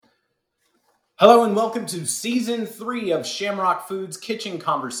Hello and welcome to Season 3 of Shamrock Foods Kitchen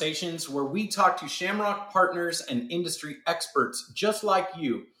Conversations, where we talk to Shamrock partners and industry experts just like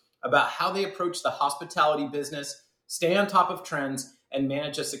you about how they approach the hospitality business, stay on top of trends, and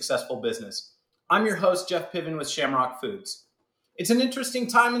manage a successful business. I'm your host, Jeff Piven with Shamrock Foods. It's an interesting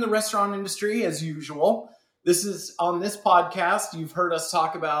time in the restaurant industry, as usual. On this podcast, you've heard us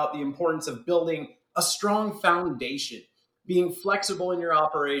talk about the importance of building a strong foundation, being flexible in your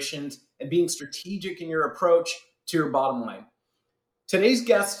operations, and being strategic in your approach to your bottom line. Today's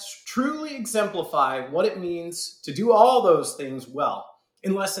guests truly exemplify what it means to do all those things well.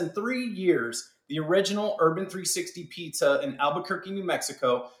 In less than 3 years, the original Urban 360 Pizza in Albuquerque, New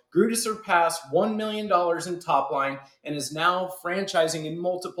Mexico grew to surpass $1 million in top line and is now franchising in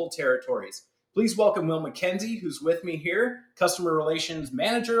multiple territories. Please welcome Will McKenzie, who's with me here, Customer Relations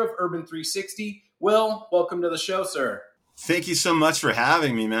Manager of Urban 360. Will, welcome to the show, sir. Thank you so much for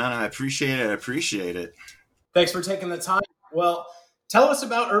having me, man. I appreciate it. Thanks for taking the time. Well, tell us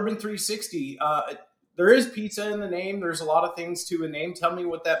about Urban 360. There is pizza in the name. There's a lot of things to a name. Tell me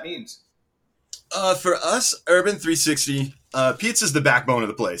what that means. For us, Urban 360, pizza is the backbone of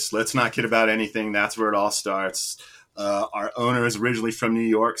the place. Let's not kid about anything. That's where it all starts. Our owner is originally from New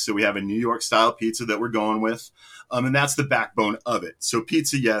York, so we have a New York style pizza that we're going with. And that's the backbone of it. So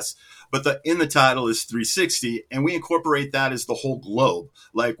pizza, yes, but in the title is 360, and we incorporate that as the whole globe.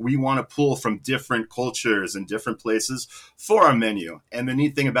 Like, we want to pull from different cultures and different places for our menu. And the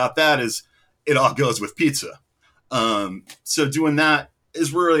neat thing about that is it all goes with pizza. So doing that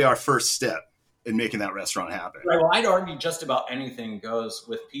is really our first step in making that restaurant happen. Right, well, I'd argue just about anything goes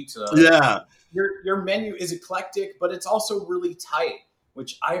with pizza. Yeah. Your menu is eclectic, but it's also really tight,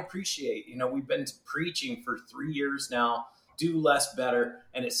 which I appreciate. You know, we've been preaching for 3 years now, do less, better.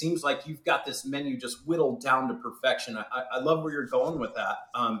 And it seems like you've got this menu just whittled down to perfection. I love where you're going with that.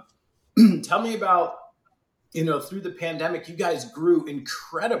 Tell me about, through the pandemic, you guys grew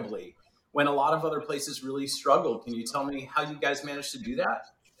incredibly when a lot of other places really struggled. Can you tell me how you guys managed to do that?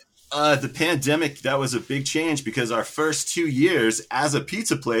 The pandemic, that was a big change because our first 2 years as a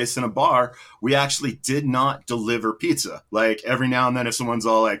pizza place and a bar, we actually did not deliver pizza. Like, every now and then, if someone's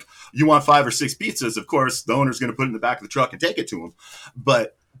all like, you want 5 or 6 pizzas, of course, the owner's going to put it in the back of the truck and take it to them.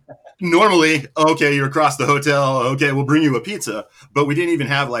 But normally, okay, you're across the hotel. Okay, we'll bring you a pizza. But we didn't even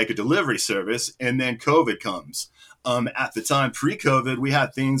have like a delivery service. And then COVID comes. At the time, pre-COVID, we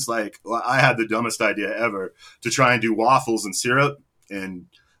had things like, I had the dumbest idea ever to try and do waffles and syrup, and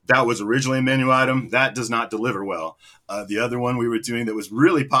that was originally a menu item. That does not deliver well. The other one we were doing that was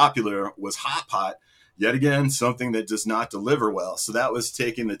really popular was Hot Pot. Yet again, something that does not deliver well. So that was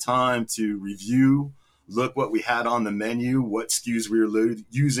taking the time to review, look what we had on the menu, what SKUs we were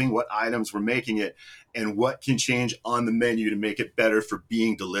using, what items were making it, and what can change on the menu to make it better for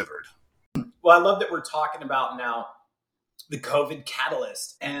being delivered. Well, I love that we're talking about now the COVID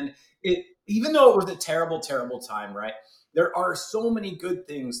catalyst. And even though it was a terrible, terrible time, right? There are so many good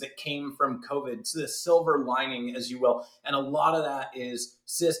things that came from COVID. It's the silver lining, as you will. And a lot of that is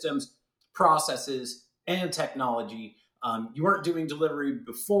systems, processes, and technology. You weren't doing delivery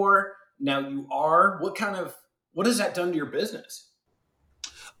before. Now you are. What has that done to your business?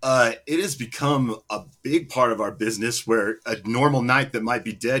 It has become a big part of our business where a normal night that might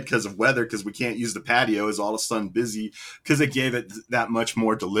be dead because of weather, because we can't use the patio, is all of a sudden busy because it gave it that much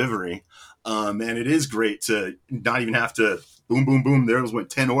more delivery. And it is great to not even have to boom, boom, boom. There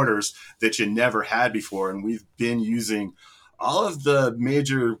went 10 orders that you never had before. And we've been using all of the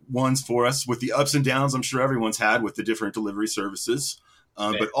major ones for us with the ups and downs I'm sure everyone's had with the different delivery services.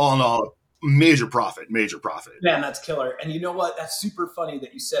 But all in all, major profit. Man, that's killer. And you know what? That's super funny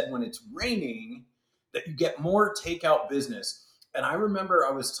that you said when it's raining that you get more takeout business. And I remember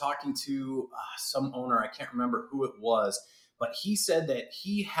I was talking to some owner, I can't remember who it was, but he said that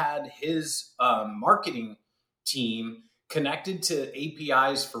he had his marketing team connected to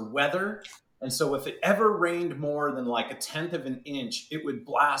APIs for weather. And so if it ever rained more than like 1/10 of an inch, it would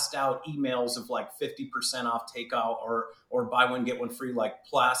blast out emails of like 50% off takeout or buy one, get one free, like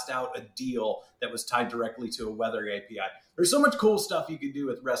blast out a deal that was tied directly to a weather API. There's so much cool stuff you could do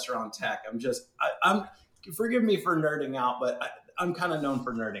with restaurant tech. I'm forgive me for nerding out, but I'm kind of known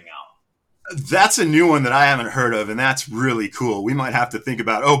for nerding out. That's a new one that I haven't heard of, and that's really cool. We might have to think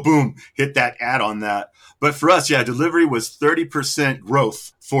about, boom, hit that ad on that. But for us, delivery was 30%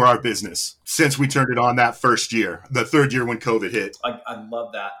 growth for our business since we turned it on that first year, the third year when COVID hit. I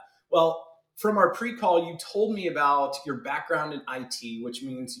love that. Well, from our pre-call, you told me about your background in IT, which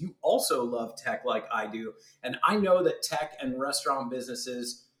means you also love tech like I do. And I know that tech and restaurant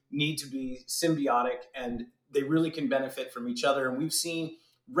businesses need to be symbiotic, and they really can benefit from each other. And we've seen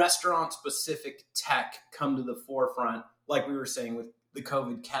restaurant specific tech come to the forefront, like we were saying with the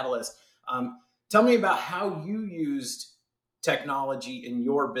COVID catalyst. Tell me about how you used technology in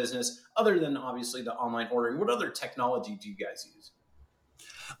your business, other than obviously the online ordering. What other technology do you guys use?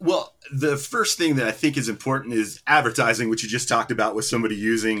 Well, the first thing that I think is important is advertising, which you just talked about with somebody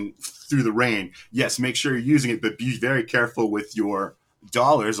using through the rain. Yes, make sure you're using it, but be very careful with your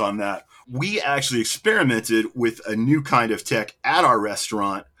dollars on that. We actually experimented with a new kind of tech at our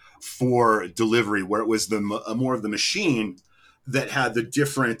restaurant for delivery, where it was the more of the machine that had the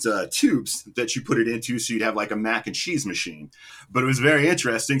different tubes that you put it into, so you'd have like a mac and cheese machine. But it was very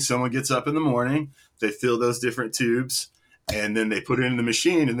interesting. Someone gets up in the morning, they fill those different tubes, and then they put it in the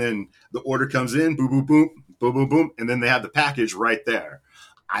machine, and then the order comes in, boom, boom, boom, boom, boom, boom, and then they have the package right there.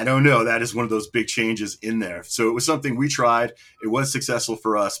 I don't know. That is one of those big changes in there. So it was something we tried. It was successful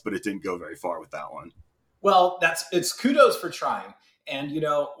for us, but it didn't go very far with that one. Well, it's kudos for trying. And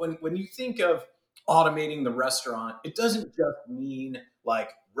when you think of automating the restaurant, it doesn't just mean like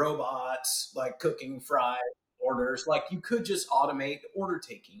robots, like cooking fried orders. Like you could just automate order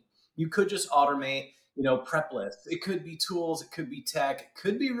taking. You could just automate, prep lists. It could be tools, it could be tech, it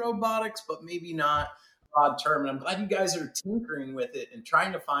could be robotics, but maybe not broad term. And I'm glad you guys are tinkering with it and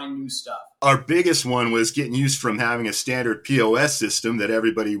trying to find new stuff. Our biggest one was getting used from having a standard POS system that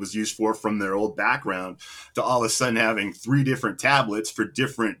everybody was used for from their old background to all of a sudden having 3 different tablets for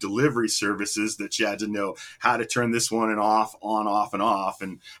different delivery services that you had to know how to turn this one and off, on, off, and off,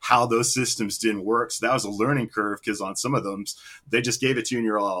 and how those systems didn't work. So that was a learning curve, because on some of them, they just gave it to you and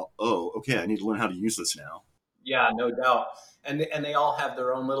you're all, oh, okay, I need to learn how to use this now. Yeah, no doubt. And they all have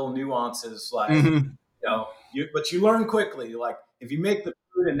their own little nuances, like, but you learn quickly. Like if you make the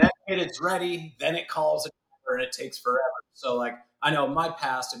food and that hit it's ready, then it calls it and it takes forever. So like I know in my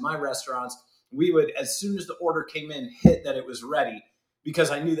past, in my restaurants, we would, as soon as the order came in, hit that it was ready, because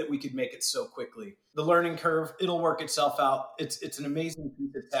I knew that we could make it so quickly. The learning curve, it'll work itself out. It's an amazing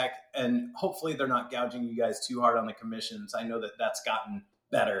piece of tech, and hopefully they're not gouging you guys too hard on the commissions. I know that that's gotten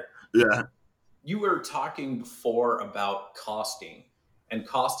better. Yeah. You were talking before about costing. And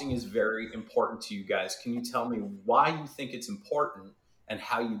costing is very important to you guys. Can you tell me why you think it's important and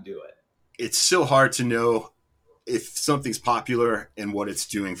how you do it? It's so hard to know if something's popular and what it's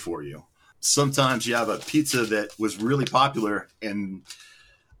doing for you. Sometimes you have a pizza that was really popular and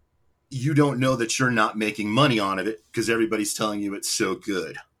you don't know that you're not making money on it because everybody's telling you it's so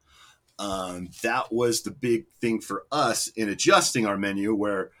good. That was the big thing for us in adjusting our menu,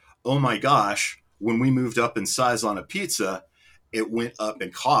 where, oh my gosh, when we moved up in size on a pizza, it went up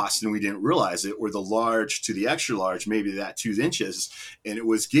in cost and we didn't realize it. Or the large to the extra large, maybe that 2 inches. And it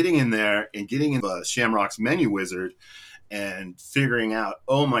was getting in there and getting in the Shamrock's Menu Wizard and figuring out,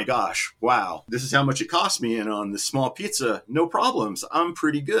 oh my gosh, wow, this is how much it cost me. And on the small pizza, no problems. I'm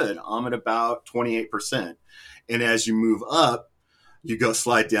pretty good. I'm at about 28%. And as you move up, you go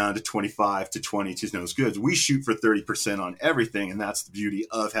slide down to 25 to 20 to nose goods. We shoot for 30% on everything. And that's the beauty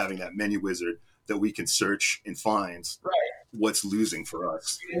of having that Menu Wizard, that we can search and find what's losing for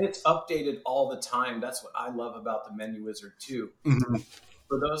us. And it's updated all the time. That's what I love about the Menu Wizard too. Mm-hmm.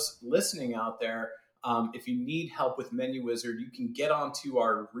 For those listening out there, if you need help with Menu Wizard, you can get onto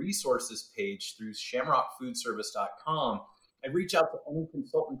our resources page through shamrockfoodservice.com and reach out to any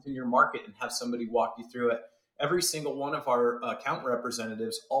consultant in your market and have somebody walk you through it. Every single one of our account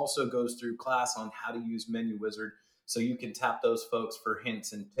representatives also goes through class on how to use Menu Wizard, so you can tap those folks for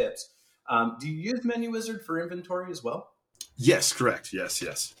hints and tips. Do you use Menu Wizard for inventory as well? Yes, correct.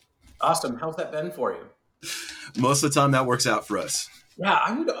 Yes. Awesome. How's that been for you? Most of the time that works out for us. Yeah,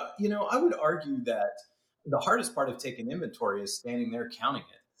 I would argue that the hardest part of taking inventory is standing there counting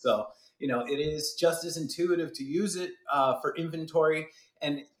it. So, it is just as intuitive to use it for inventory.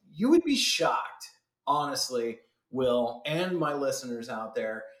 And you would be shocked, honestly, Will, and my listeners out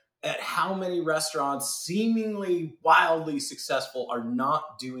there, at how many restaurants, seemingly wildly successful, are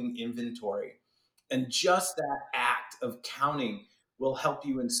not doing inventory. And just that act of counting will help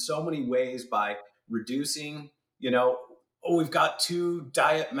you in so many ways by reducing, we've got 2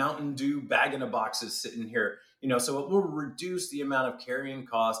 Diet Mountain Dew bag-in-a-boxes sitting here, so it will reduce the amount of carrying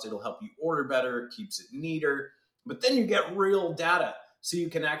cost. It'll help you order better, it keeps it neater, but then you get real data, so you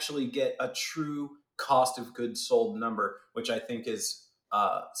can actually get a true cost of goods sold number, which I think is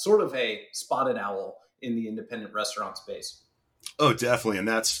sort of a spotted owl in the independent restaurant space. Oh, definitely. And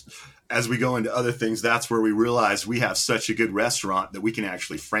that's, as we go into other things, that's where we realize we have such a good restaurant that we can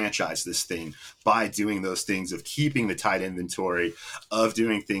actually franchise this thing by doing those things of keeping the tight inventory, of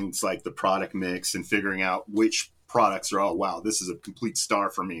doing things like the product mix and figuring out which products are all, wow, this is a complete star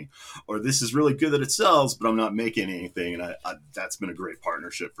for me, or this is really good that it sells, but I'm not making anything. And that's been a great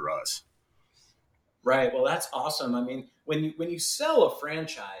partnership for us. Right. Well, that's awesome. I mean, when you sell a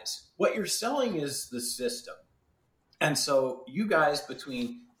franchise, what you're selling is the system. And so you guys,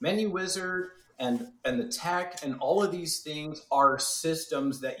 between Menu Wizard and the tech and all of these things, are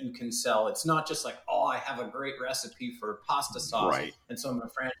systems that you can sell. It's not just like, oh, I have a great recipe for pasta sauce, Right. and so I'm a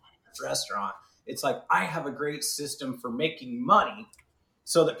franchise restaurant. It's like, I have a great system for making money,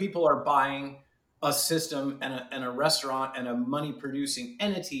 so that people are buying a system and a restaurant and a money producing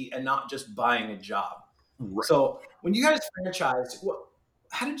entity, and not just buying a job. Right. So when you guys franchise,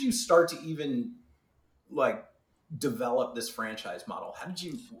 how did you start to even like develop this franchise model?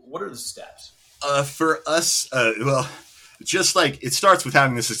 What are the steps? For us, well, just like it starts with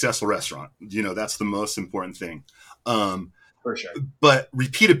having a successful restaurant, that's the most important thing. For sure. But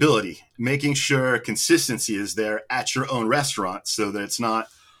repeatability, making sure consistency is there at your own restaurant, so that it's not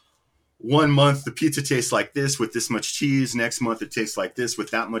 1 month the pizza tastes like this with this much cheese, next month it tastes like this with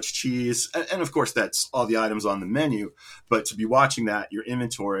that much cheese. And of course, that's all the items on the menu. But to be watching that, your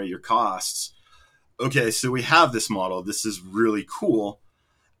inventory, your costs. Okay, so we have this model. This is really cool.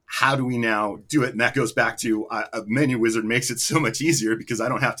 How do we now do it? And that goes back to a Menu Wizard makes it so much easier, because I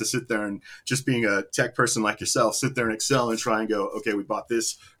don't have to sit there and, just being a tech person like yourself, sit there in Excel and try and go, okay, we bought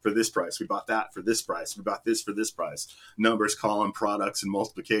this for this price. We bought that for this price. We bought this for this price. Numbers, column, products, and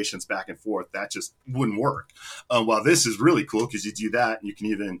multiplications back and forth. That just wouldn't work. While this is really cool, because you do that and you can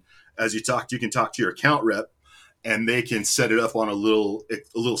even, as you can talk to your account rep, and they can set it up on a little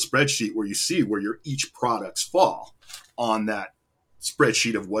spreadsheet where you see where your each products fall on that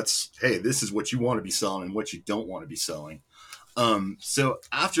spreadsheet of this is what you want to be selling and what you don't want to be selling. So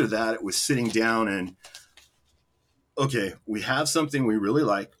after that, it was sitting down and, okay, we have something we really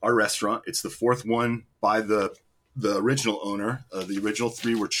like, our restaurant. It's the fourth one by the original owner. The original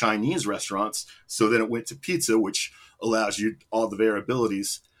three were Chinese restaurants. So then it went to pizza, which allows you all the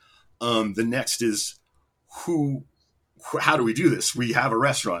variabilities. The next is how do we do this? We have a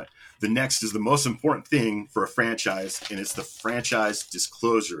restaurant. The next is the most important thing for a franchise, and it's the franchise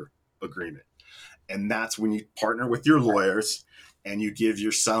disclosure agreement. And that's when you partner with your lawyers and you give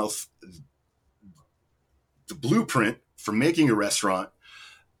yourself the blueprint for making a restaurant,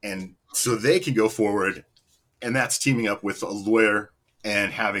 and so they can go forward. And that's teaming up with a lawyer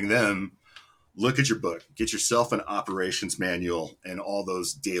and having them look at your book, get yourself an operations manual and all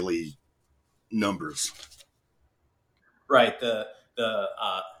those daily numbers. Right. The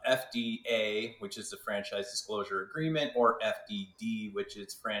FDA, which is the Franchise Disclosure Agreement, or FDD, which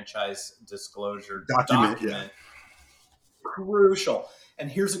is Franchise Disclosure Document. Yeah. Crucial. And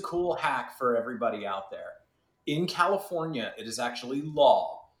here's a cool hack for everybody out there. In California, it is actually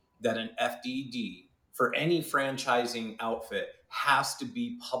law that an FDD for any franchising outfit has to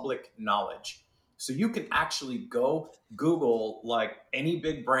be public knowledge. So you can actually go Google like any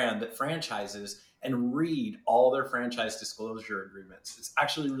big brand that franchises and read all their franchise disclosure agreements. It's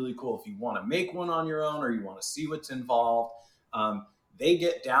actually really cool if you want to make one on your own or you want to see what's involved. They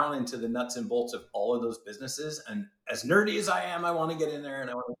get down into the nuts and bolts of all of those businesses. And as nerdy as I am, I want to get in there and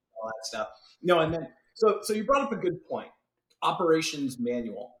I want to do all that stuff. And then, so you brought up a good point, operations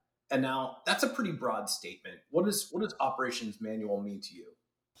manual. And now that's a pretty broad statement. What does operations manual mean to you?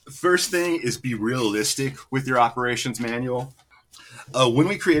 First thing is be realistic with your operations manual. When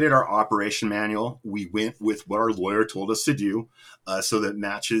we created our operation manual, we went with what our lawyer told us to do, so that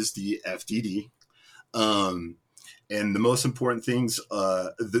matches the FDD. And the most important things,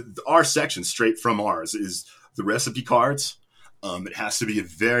 our section straight from ours is the recipe cards. It has to be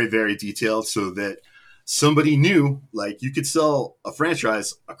very, very detailed so that somebody knew, like you could sell a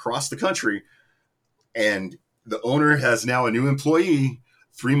franchise across the country and the owner has now a new employee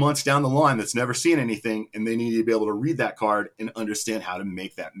 3 months down the line that's never seen anything, and they need to be able to read that card and understand how to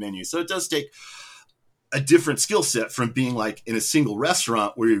make that menu. So it does take a different skill set from being like in a single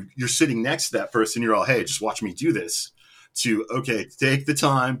restaurant where you're sitting next to that person, you're all, hey, just watch me do this, to, okay, take the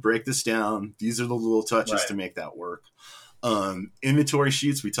time, break this down. These are the little touches to make that work. Inventory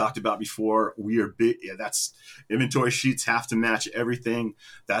sheets we talked about before. We are big. Yeah, that's inventory sheets have to match everything.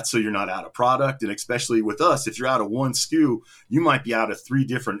 That's so you're not out of product. And especially with us, if you're out of one SKU, you might be out of 3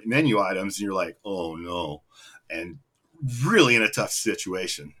 different menu items and you're like, oh no. And really in a tough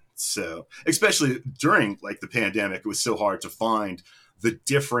situation. So especially during like the pandemic, it was so hard to find the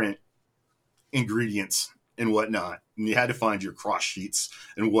different ingredients and whatnot. And you had to find your cross sheets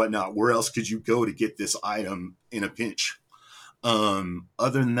and whatnot. Where else could you go to get this item in a pinch?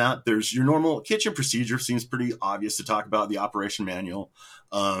 Other than that, there's your normal kitchen procedure. Seems pretty obvious to talk about the operation manual,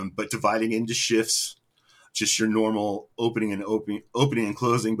 but dividing into shifts, just your normal opening and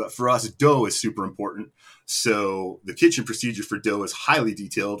closing. But for us, dough is super important. So the kitchen procedure for dough is highly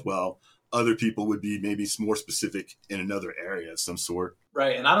detailed, while other people would be maybe more specific in another area of some sort.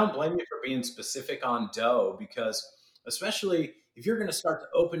 Right. And I don't blame you for being specific on dough, because especially if you're going to start to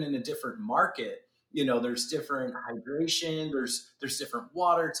open in a different market, there's different hydration, there's different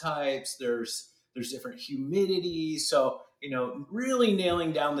water types, there's different humidity. So, really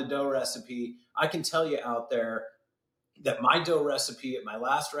nailing down the dough recipe. I can tell you out there that my dough recipe at my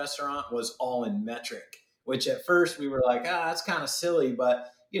last restaurant was all in metric, which at first we were like, that's kind of silly.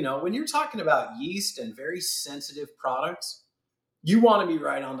 But, when you're talking about yeast and very sensitive products, you want to be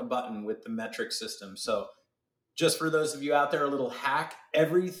right on the button with the metric system. So just for those of you out there, a little hack,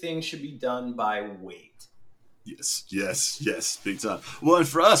 everything should be done by weight. Yes, big time. Well, and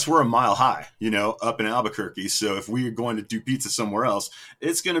for us, we're a mile high, up in Albuquerque. So if we're going to do pizza somewhere else,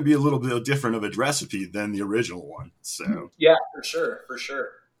 it's going to be a little bit different of a recipe than the original one. So yeah, for sure.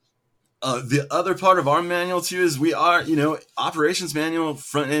 The other part of our manual too is we are, operations manual,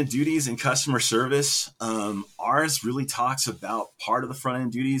 front end duties, and customer service. Ours really talks about part of the front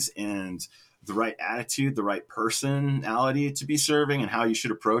end duties and the right attitude, the right personality to be serving, and how you should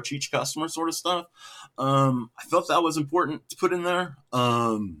approach each customer, sort of stuff. I felt that was important to put in there.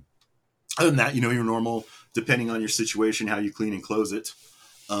 Other than that, your normal, depending on your situation, how you clean and close it.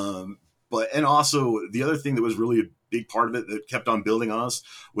 And also the other thing that was really a big part of it that kept on building on us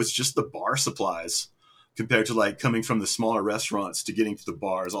was just the bar supplies, compared to like coming from the smaller restaurants to getting to the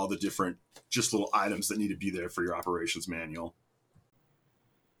bars, all the different just little items that need to be there for your operations manual.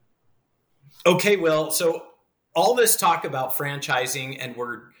 Okay, well, so all this talk about franchising, and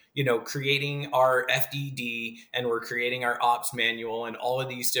we're, creating our FDD, and we're creating our ops manual, and all of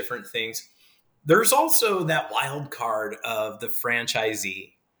these different things. There's also that wild card of the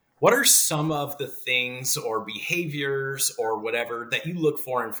franchisee. What are some of the things or behaviors or whatever that you look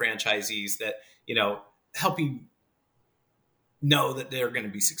for in franchisees that, help you know that they're going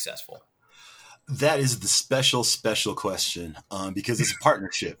to be successful? That is the special question, because it's a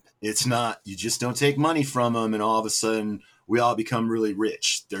partnership. It's not, you just don't take money from them and all of a sudden we all become really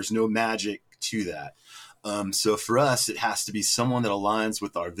rich. There's no magic to that. So for us, it has to be someone that aligns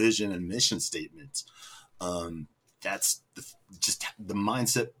with our vision and mission statement. That's just the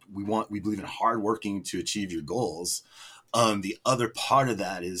mindset we want. We believe in hard working to achieve your goals. The other part of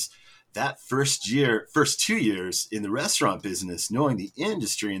that is that first 2 years in the restaurant business, knowing the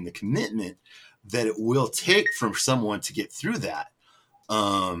industry and the commitment that it will take from someone to get through that.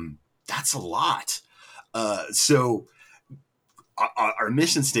 That's a lot. So our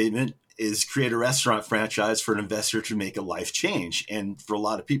mission statement is create a restaurant franchise for an investor to make a life change. And for a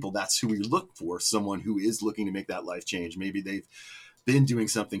lot of people, that's who we look for, someone who is looking to make that life change. Maybe they've been doing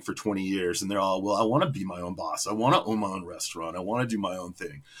something for 20 years and they're all, well, I want to be my own boss. I want to own my own restaurant. I want to do my own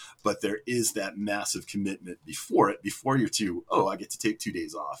thing. But there is that massive commitment before you're to, I get to take 2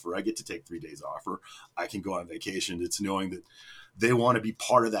 days off, or I get to take 3 days off, or I can go on vacation. It's knowing that they want to be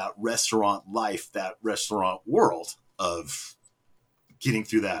part of that restaurant life, that restaurant world of getting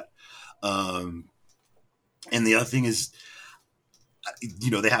through that. And the other thing is,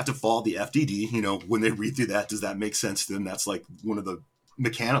 they have to follow the FDD, when they read through that, does that make sense to them? That's like one of the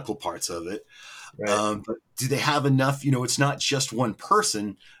mechanical parts of it. Right. But do they have enough, it's not just one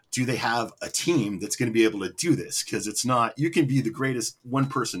person. Do they have a team that's going to be able to do this? Because it's not, you can be the greatest one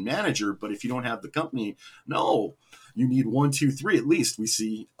person manager, but if you don't have the company, no, you need 1, 2, 3, at least we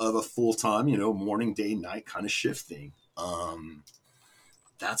see of a full-time, morning, day, night kind of shift thing.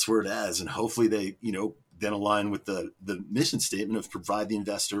 That's where it is. And hopefully they, then align with the mission statement of provide the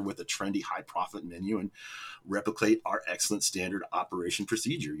investor with a trendy, high profit menu and replicate our excellent standard operation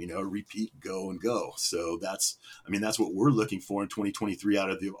procedure, repeat, go and go. So that's what we're looking for in 2023 out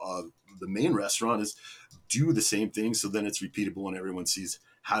of the main restaurant, is do the same thing. So then it's repeatable and everyone sees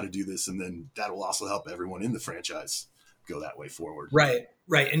how to do this. And then that will also help everyone in the franchise go that way forward. Right.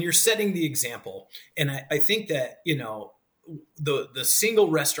 And you're setting the example. And I think that, the single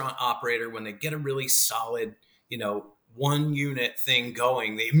restaurant operator, when they get a really solid, one unit thing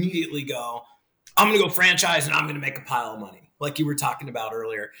going, they immediately go, I'm going to go franchise and I'm going to make a pile of money, like you were talking about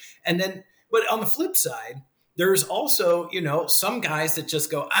earlier. And then, but on the flip side, there's also, some guys that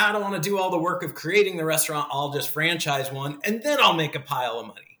just go, I don't want to do all the work of creating the restaurant. I'll just franchise one and then I'll make a pile of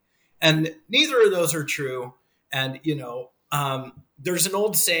money. And neither of those are true. And, there's an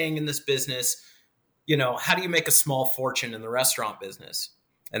old saying in this business, how do you make a small fortune in the restaurant business?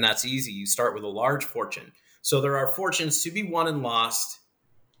 And that's easy. You start with a large fortune. So there are fortunes to be won and lost.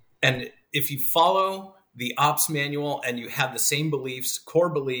 And if you follow the ops manual and you have the same beliefs, core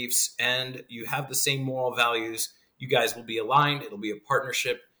beliefs, and you have the same moral values, you guys will be aligned. It'll be a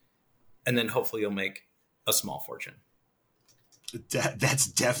partnership. And then hopefully you'll make a small fortune. That's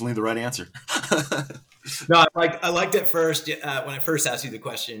definitely the right answer. No, I liked it first. When I first asked you the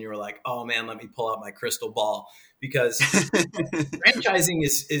question, you were like, oh man, let me pull out my crystal ball, because franchising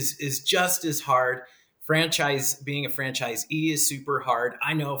is just as hard. Being a franchisee is super hard.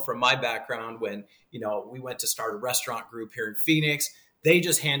 I know from my background, when, we went to start a restaurant group here in Phoenix, they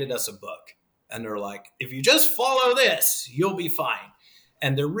just handed us a book and they're like, if you just follow this, you'll be fine.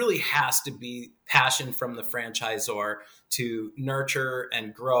 And there really has to be passion from the franchisor to nurture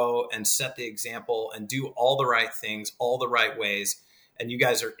and grow and set the example and do all the right things, all the right ways. And you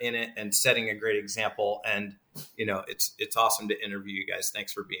guys are in it and setting a great example. And, it's awesome to interview you guys.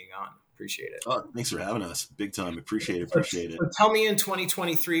 Thanks for being on. Appreciate it. Oh, thanks for having us. Big time. Appreciate it. So tell me, in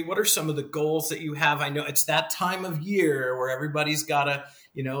 2023, what are some of the goals that you have? I know it's that time of year where everybody's got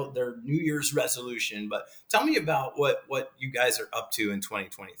their New Year's resolution, but tell me about what you guys are up to in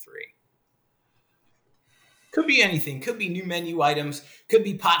 2023. Could be anything. Could be new menu items. Could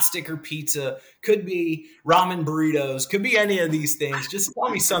be pot sticker pizza. Could be ramen burritos. Could be any of these things. Just tell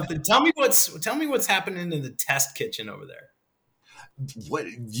me something. Tell me what's happening in the test kitchen over there.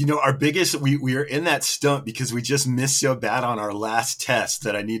 Our biggest, we are in that stump because we just missed so bad on our last test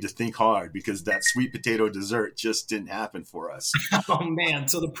that I need to think hard, because that sweet potato dessert just didn't happen for us. Oh man.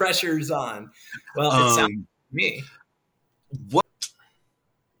 So the pressure's on. Well, it sounds to me. What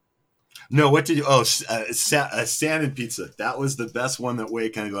did you? Salmon pizza. That was the best one that Wei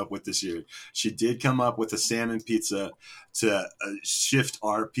came up with this year. She did come up with a salmon pizza to shift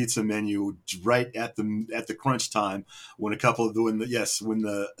our pizza menu right at the crunch time when when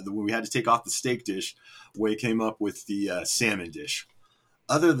we had to take off the steak dish. Wei came up with the salmon dish.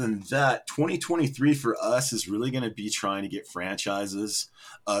 Other than that, 2023 for us is really going to be trying to get franchises.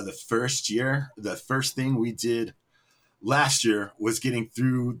 The first thing we did last year was getting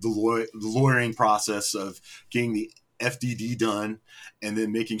through the lawyering process of getting the FDD done, and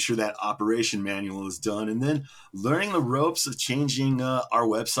then making sure that operation manual is done, and then learning the ropes of changing our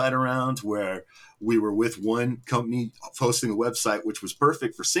website around, where we were with one company hosting a website, which was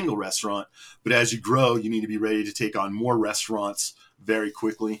perfect for single restaurant. But as you grow, you need to be ready to take on more restaurants very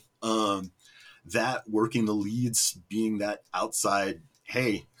quickly. That working the leads, being that outside,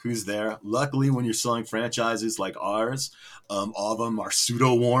 hey, who's there? Luckily, when you're selling franchises like ours, all of them are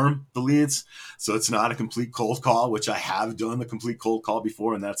pseudo warm, the leads. So it's not a complete cold call, which I have done the complete cold call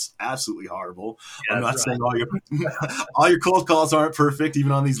before, and that's absolutely horrible. Yeah, I'm not saying all your cold calls aren't perfect,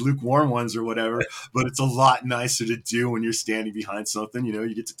 even on these lukewarm ones or whatever, but it's a lot nicer to do when you're standing behind something.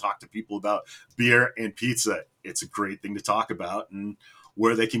 You get to talk to people about beer and pizza. It's a great thing to talk about, and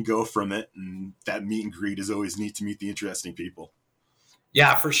where they can go from it. And that meet and greet is always neat to meet the interesting people.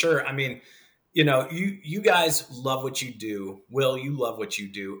 Yeah, for sure. I mean, you guys love what you do. Will, you love what you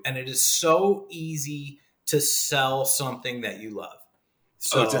do. And it is so easy to sell something that you love.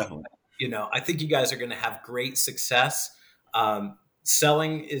 So, definitely. I think you guys are going to have great success.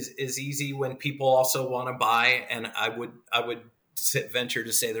 Selling is easy when people also want to buy. And I would venture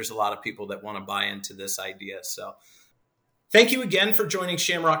to say there's a lot of people that want to buy into this idea. So thank you again for joining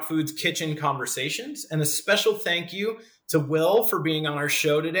Shamrock Foods Kitchen Conversations. And a special thank you to Will for being on our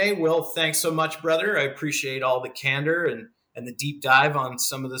show today. Will, thanks so much, brother. I appreciate all the candor and the deep dive on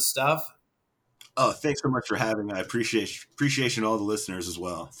some of this stuff. Oh, thanks so much for having me. I appreciation all the listeners as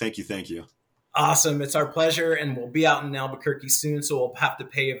well. Thank you. Awesome. It's our pleasure. And we'll be out in Albuquerque soon, so we'll have to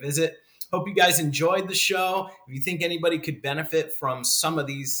pay a visit. Hope you guys enjoyed the show. If you think anybody could benefit from some of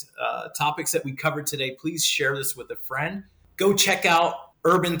these topics that we covered today, please share this with a friend. Go check out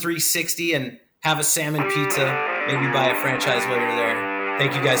Urban 360 and have a salmon pizza. Maybe buy a franchise while you're there.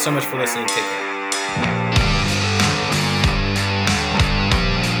 Thank you guys so much for listening. Take care.